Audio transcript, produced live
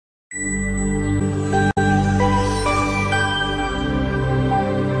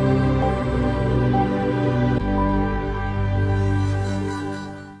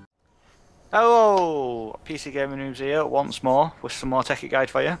PC Gaming News here once more with some more Tekkit guide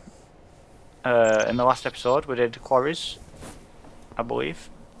for you. In the last episode we did quarries, I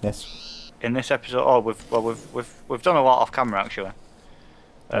believe. Yes. In this episode, we've done a lot off camera actually.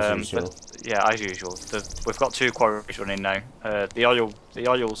 As usual. But, yeah, as usual. We've got 2 quarries running now. The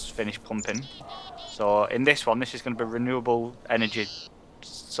oil's finished pumping. So in this one, this is going to be renewable energy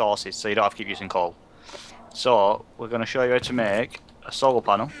sources, so you don't have to keep using coal. So we're going to show you how to make a solar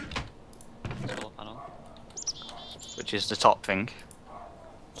panel. Which is the top thing.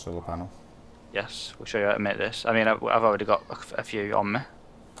 Solar panel. Yes, we'll show you how to make this. I mean, I've already got a few on me.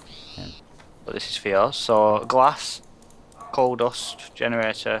 Yeah. But this is for yours. So glass, coal dust,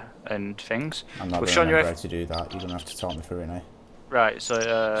 generator and things. I'm not going to remember how to do that. You're going to have to talk me through it now. Right, so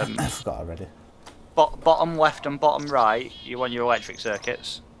I forgot already. Bottom left and bottom right, you want your electric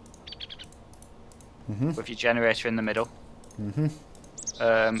circuits. With your generator in the middle.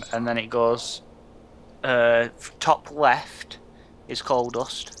 And then it goes top left is coal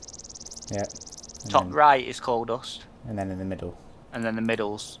dust. Yeah. Top right is coal dust. And then in the middle. And then the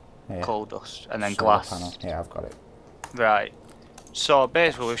middle's coal dust. And then Solar glass. panel. Yeah, I've got it. Right. So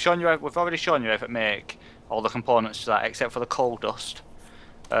basically we've already shown you how to make all the components to that except for the coal dust.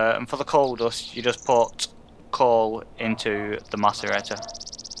 And for the coal dust you just put coal into the macerator.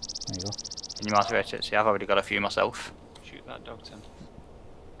 There you go. In your macerator. See, I've already got a few myself. Shoot that dog, Tim.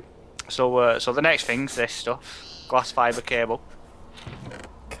 So so the next thing's this stuff. Glass fibre cable.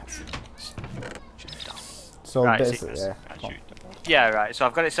 So right, basically, yeah. Yeah, right. So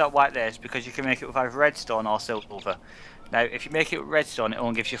I've got it set up like this because you can make it with either redstone or silver. Now, if you make it with redstone, it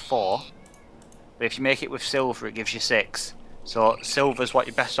only gives you 4. But if you make it with silver, it gives you 6. So silver's what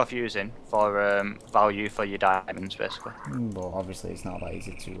you're best off using for value for your diamonds, basically. Well, obviously it's not that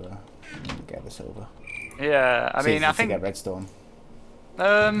easy to get the silver. Yeah, I mean, I think to get redstone.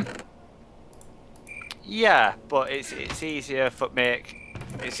 Yeah, but it's easier for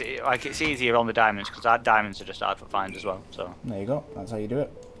it's easier on the diamonds because our diamonds are just hard to find as well. So there you go. That's how you do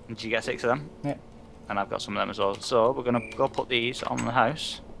it. did you get 6 of them? Yeah. And I've got some of them as well. So we're gonna go put these on the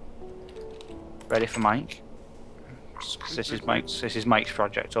house, ready for Mike. This is Mike's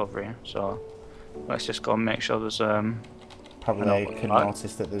project over here. So let's just go and make sure there's Probably you can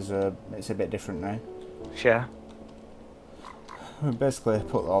notice that there's it's a bit different now. Yeah. We basically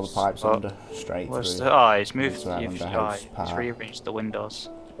put all the pipes under straight through. It's moved. It's It's rearranged the windows.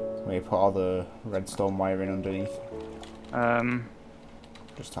 We put all the redstone wiring underneath.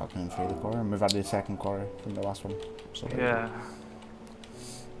 Just talking through the quarry, and we've added a second quarry from the last one. So yeah.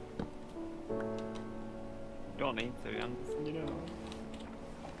 Don't need to, you know.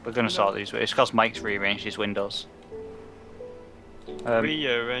 We're gonna sort these. It's because Mike's rearranged his windows.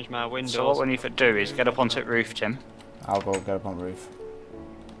 Rearrange my windows. So what we need to do is get up onto the roof, Tim. I'll go get up on the roof.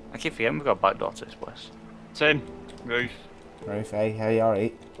 I keep forgetting we've got a back door to this place. Tim, roof. Roof, hey, you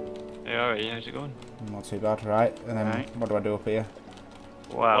alright? Hey, alright, how's it going? Not too bad, right? And then what do I do up here?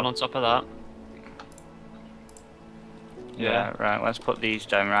 Wow. One on top of that. Yeah, right, let's put these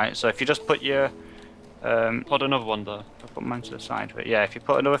down, right? So if you just put your... put another one there. I'll put mine to the side, but yeah, if you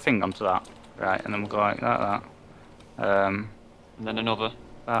put another thing onto that, right, and then we'll go like that. And then another.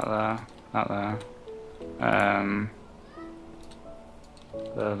 That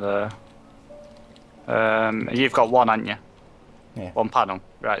there. You've got one, haven't you? Yeah. One panel.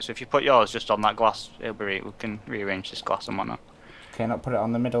 Right, so if you put yours just on that glass, we can rearrange this glass and whatnot. Can you not put it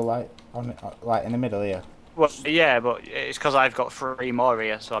on the middle, like in the middle here? Well, yeah, but it's because I've got 3 more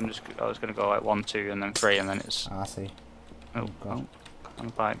here, so I was gonna go like 1, 2, and then 3, and then it's. I see. Oh, on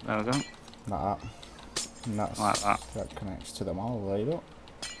the pipe. There we go. Like that. And that's like that. That connects to them all. There you go.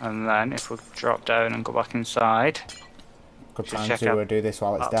 And then if we drop down and go back inside. Good time to do this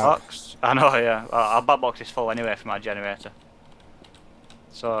while it's dark. Box. I know, yeah. Our back box is full anyway for my generator.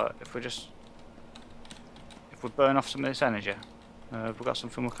 So if we burn off some of this energy, have we got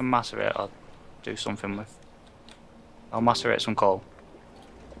something we can macerate or do something with? I'll macerate some coal.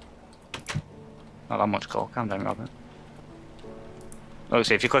 Not that much coal. Calm down, Robert. Look,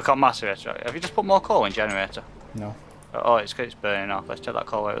 see if you click on macerate, right, have you just put more coal in generator? No. Oh, it's burning off. Let's take that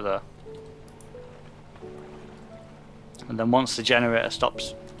coal out of there. And then once the generator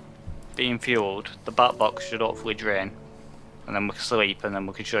stops being fueled, the back box should hopefully drain. And then we can sleep, and then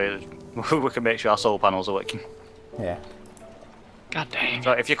we can show you, we can make sure our solar panels are working. Yeah. God dang.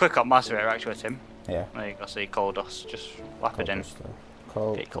 So if you click on macerator actually, Tim. Yeah. There you go, see coal dust, just whap it in.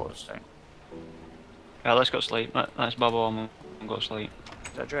 Coal dust down. Yeah, let's go sleep. Let's bubble on and go sleep.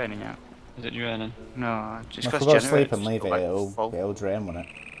 Is that draining yet? Is it draining? No, just if because we go to sleep and leave it, it'll drain, won't it?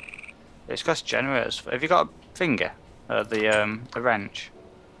 It's because generators. Have you got a finger? The wrench.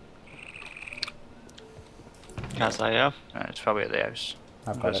 Can't say I have. It's probably at the house.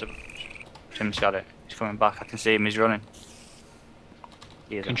 I've got it. Tim's got it. He's coming back. I can see him. He's running.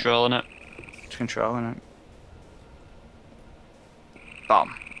 Controlling it. He's controlling it.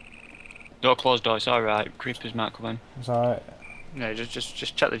 Bam. Don't close door, it's alright. Creepers might come in. It's alright. No, just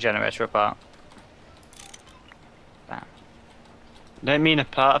check the generator apart. Bam. Don't mean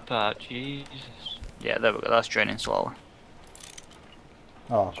apart, Jesus. Yeah, there we go. That's draining slowly.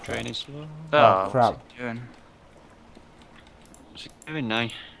 Oh, crap. Draining slow. Oh, crap. What's it doing? What's it doing now?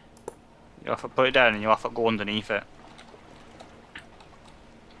 You have to put it down and you have to go underneath it.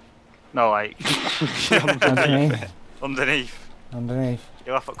 No, like Underneath. underneath. Underneath.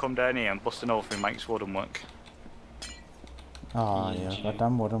 You have to come down here and bust an hole through Mike's wooden work. Oh, yeah,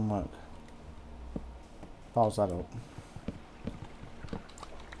 goddamn wouldn't work. Pause that up. And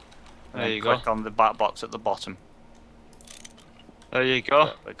There then you go. click on the back box at the bottom. There you go.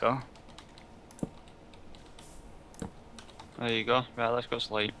 There we go. There you go. Right, let's go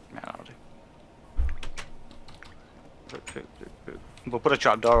sleep. Yeah, that'll do. We'll put a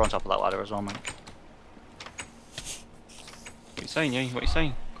trapdoor on top of that ladder as well, mate. What you saying, yeah? What you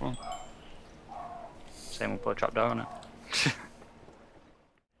saying? Come on. Same, we'll put a trapdoor on it.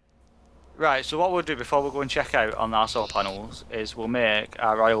 Right, so what we'll do before we go and check out on our solar panels is we'll make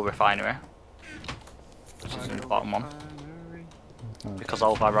our oil refinery, which is in the bottom one, because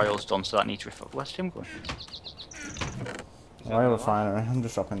all of our oil's done, so that needs to where's Tim going? Oil refinery. I'm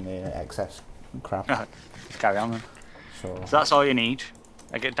just dropping the excess crap. Carry on then. So That's all you need.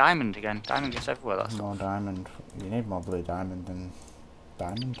 I get diamond again. Diamond gets everywhere, that's more diamond. You need more blue diamond than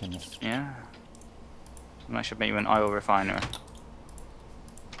diamond in this. Yeah. And that should make you an oil refinery.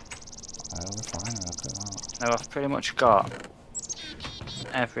 Oil refinery, look at that. Now I've pretty much got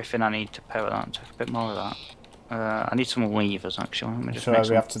everything I need to power that. Take a bit more of that. I need some levers actually. Let me just So make are we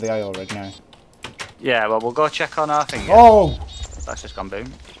some... off to the oil rig now? Yeah, well we'll go check on our thing. Oh! That's just gone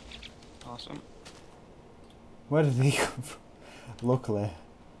boom. Awesome. Where did he come from? Luckily,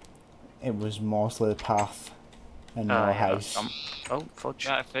 it was mostly the path and no Yeah, house. oh, fudge.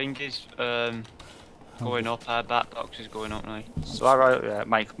 That thing is going up. Our back box is going up now. So alright, yeah,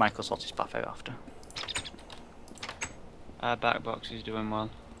 Michael sorts his path out after. Our back box is doing well.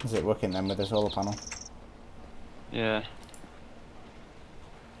 Is it working then with the solar panel? Yeah.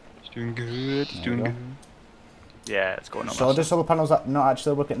 It's doing good. It's There doing we go. good. Yeah, it's going up. So do solar panels not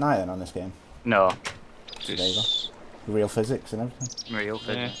actually work at night then on this game? No, There you go. Real physics and everything. real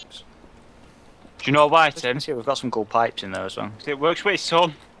Yeah. physics. Do you know why, Tim? Tim? See, we've got some gold pipes in there as well. It works with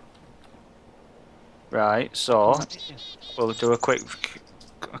sun. Right, so we'll do a quick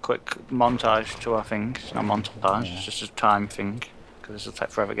montage to our things. Not montage, Yeah. it's just a time thing because this will take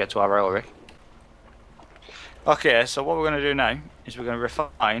forever to get to our oil rig. Okay, so what we're going to do now is we're going to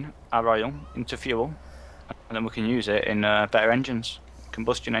refine our oil into fuel, and then we can use it in better engines,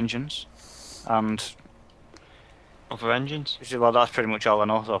 combustion engines, and Other engines. well, that's pretty much all I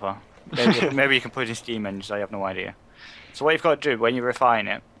know so far. Maybe you can put it in steam engines. I have no idea. So what you've got to do when you refine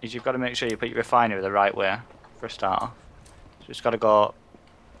it is you've got to make sure you put your refinery the right way for a start off. So it's got to go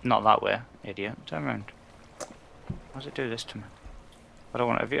not that way, idiot. Turn around. Why does it do this to me? I don't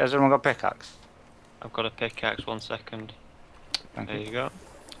want. Has everyone got a pickaxe? I've got a pickaxe. 1 second. Thank There you. you go.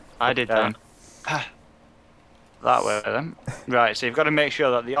 I did Down. that. That way then. Right. So you've got to make sure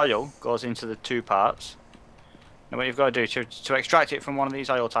that the oil goes into the two parts. Now what you've got to do to extract it from one of these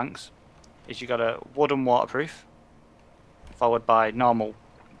oil tanks is you've got a wooden waterproof, followed by normal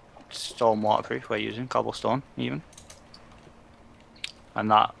stone waterproof we're using, cobblestone even.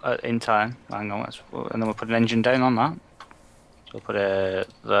 And that in time, hang on, and then we'll put an engine down on that. So we'll put it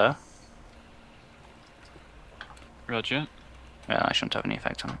there. Roger. Yeah, that shouldn't have any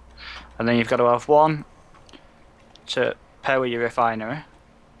effect on it. And then you've got to have one to power your refinery.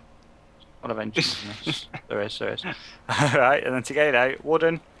 What have engines in this? There is. Right, and then to get it out,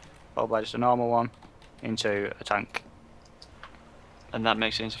 wooden, followed by just a normal one, into a tank. And that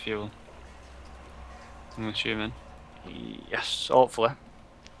makes it into fuel. I'm assuming. Yes, hopefully.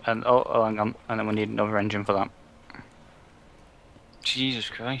 And oh, hang on, and then we need another engine for that. Jesus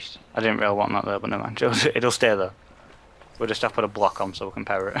Christ. I didn't really want that there, but never mind. It'll stay there. We'll just have to put a block on so we can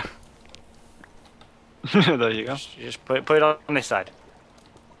power it. There you go. Just put it on this side.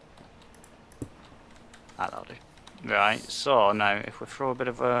 That'll do. Right, so now if we throw a bit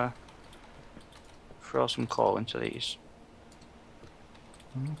of throw some coal into these.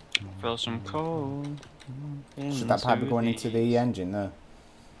 Throw some coal. Should that pipe be going into the engine there?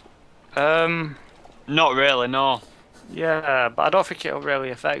 Not really, no. Yeah, but I don't think it'll really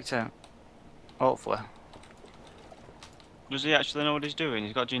affect it. Hopefully. Does he actually know what he's doing?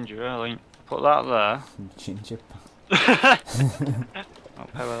 He's got ginger ale, ain't put that there. Ginger. I'll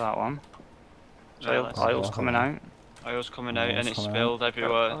power that one. So Right, oil's coming out. Oil's coming out and Oil's it's coming spilled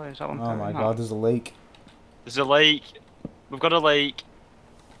everywhere. Oh, is that one Oh powering my that? god, there's a leak. There's a lake. We've got a lake.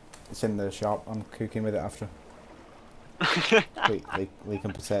 It's in the shop. I'm cooking with it after. Leek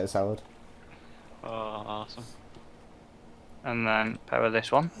and potato salad. Oh, awesome. And then power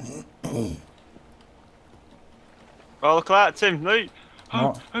this one. Oh, look at that, Tim. Look.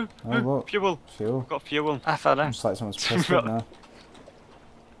 What? Oh, look. Fuel. Fuel. Got fuel. I fell down. Looks like someone's pissed it now.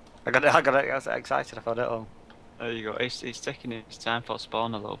 I got it. I was excited. I felt it all. There you go. It's taking its time for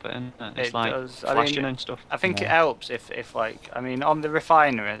spawn a little bit, isn't it? It's It like does. I flashing mean, and stuff. I think it Yeah. helps if like, I mean, on the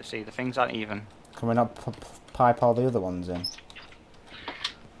refinery, see, the things aren't even. Can we not pipe all the other ones in?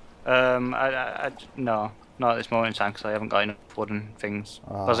 No, not at this moment in time because I haven't got enough wooden things.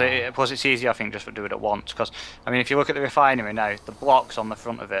 Ah. Plus it's easier, I think, just to do it at once. Because I mean, if you look at the refinery now, the blocks on the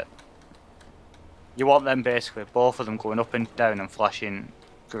front of it, you want them basically both of them going up and down and flashing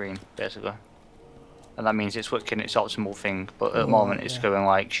green, basically. And that means it's working its optimal thing, but at the moment it's yeah. going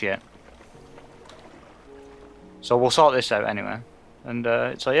like shit. So we'll sort this out anyway. And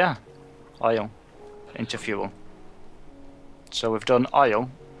so yeah, oil into fuel. So we've done oil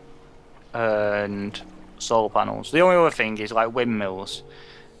and solar panels. The only other thing is like windmills,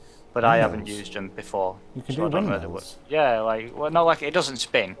 but I haven't Windmills? used them before. You can so I do don't know whether windmills? yeah, like, well, not like it doesn't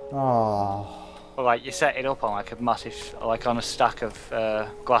spin. Oh. But like you set it up on like a massive, like on a stack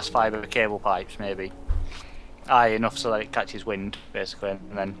of glass fibre cable pipes maybe. High enough so that it catches wind basically,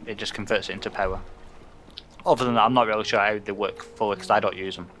 and then it just converts it into power. Other than that, I'm not really sure how they work fully because I don't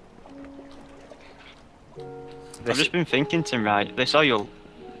use them. I've just been thinking, Tim, right, this oil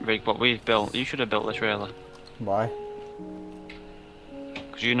rig, what we've built, you should have built this really. Why?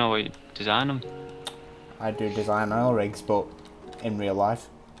 Because you know how you design them. I do design oil rigs, but in real life.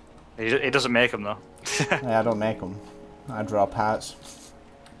 It doesn't make them though. Yeah, I don't make them. I draw parts.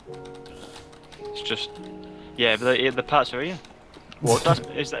 It's just... Yeah, but the parts are here. What?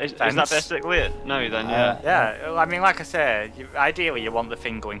 Is that basically it? No, then, yeah. Yeah, I mean, like I said, ideally you want the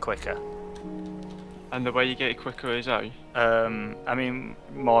thing going quicker. And the way you get it quicker is how? I mean,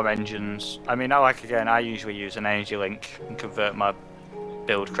 more engines. I mean, I usually use an energy link and convert my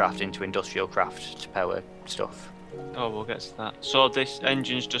build craft into industrial craft to power stuff. Oh, we'll get to that. So this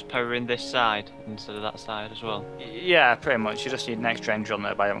engine's just powering this side instead of that side as well? Yeah, pretty much. You just need an extra engine on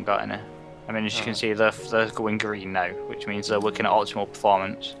there, but I haven't got any. I mean, as you can see, they're going green now, which means they're working at optimal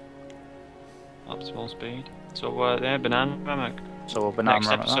performance. Optimal speed. So, yeah, banana Ramak. So we'll banana Next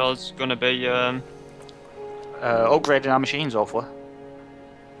ram at that. episode's gonna be, upgrading our machines, hopefully.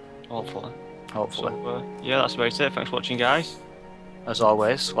 hopefully. Hopefully. So, yeah, that's about it. Thanks for watching, guys. As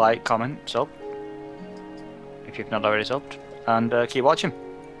always, like, comment, sub. If you've not already subbed. And keep watching.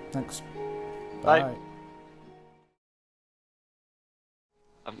 Thanks. Bye. Bye.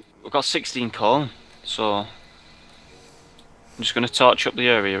 We've got 16 corn, so I'm just going to torch up the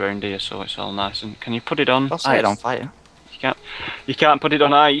area around here so it's all nice. And can you put it on? I'll set it on fire. You can't put it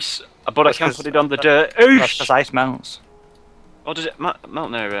on ice, but I can put it on the dirt. That's because ice melts. Oh, does it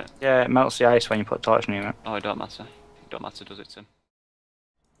melt near it? Yeah, it melts the ice when you put torch near it. Oh, it don't matter. It don't matter, does it, Tim?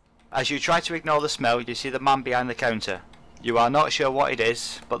 As you try to ignore the smell, you see the man behind the counter. You are not sure what it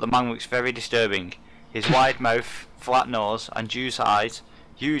is, but the man looks very disturbing. His wide mouth, flat nose, and huge eyes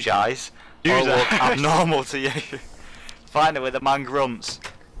all look abnormal to you. Finally, the man grunts.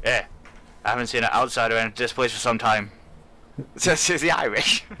 Yeah, I haven't seen an outsider enter this place for some time. Is he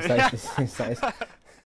Irish? Is that-